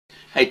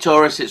Hey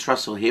Taurus, it's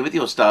Russell here with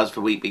your stars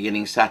for week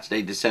beginning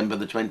Saturday, December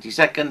the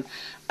 22nd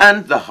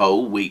and the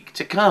whole week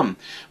to come.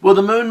 Well,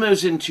 the moon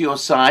moves into your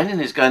sign and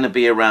is going to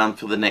be around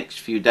for the next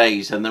few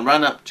days, and the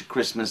run up to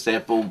Christmas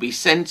therefore will be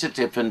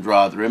sensitive and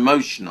rather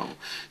emotional.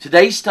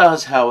 Today's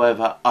stars,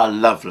 however, are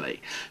lovely.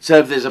 So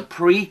if there's a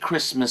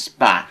pre-Christmas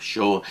bash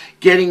or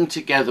getting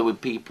together with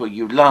people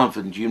you love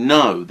and you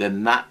know,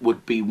 then that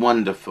would be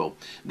wonderful.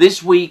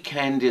 This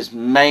weekend is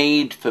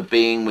made for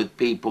being with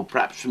people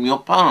perhaps from your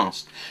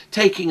past,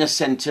 taking a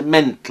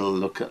sentimental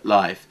look at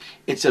life.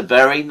 It's a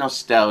very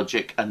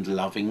nostalgic and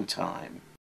loving time.